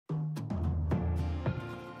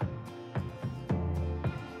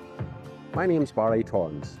My name's Barry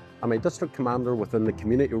Torrance. I'm a district commander within the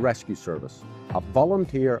Community Rescue Service, a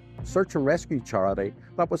volunteer search and rescue charity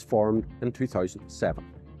that was formed in 2007.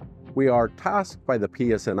 We are tasked by the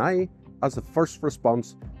PSNI as the first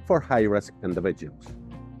response for high-risk individuals.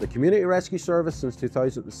 The Community Rescue Service since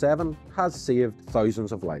 2007 has saved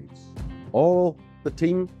thousands of lives. All the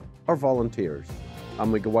team are volunteers,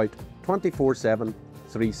 and we go out 24/7,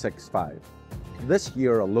 365. This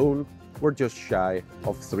year alone, we're just shy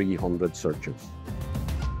of 300 searches.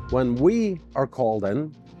 When we are called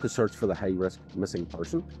in to search for the high-risk missing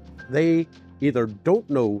person, they either don't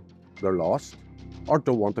know they're lost or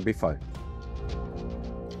don't want to be found.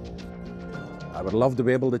 I would love to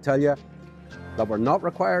be able to tell you that we're not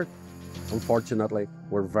required. Unfortunately,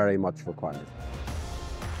 we're very much required.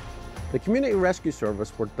 The Community Rescue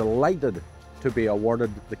Service were delighted to be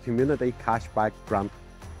awarded the Community Cashback grant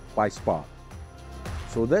by SPA.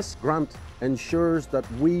 So this grant ensures that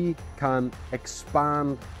we can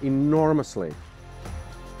expand enormously.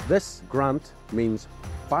 This grant means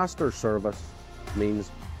faster service,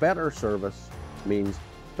 means better service, means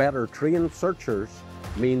better trained searchers,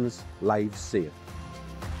 means lives saved.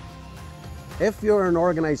 If you're an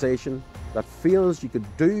organisation that feels you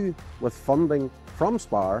could do with funding from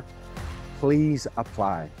SPAR, please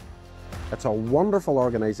apply. It's a wonderful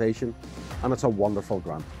organisation and it's a wonderful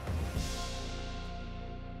grant.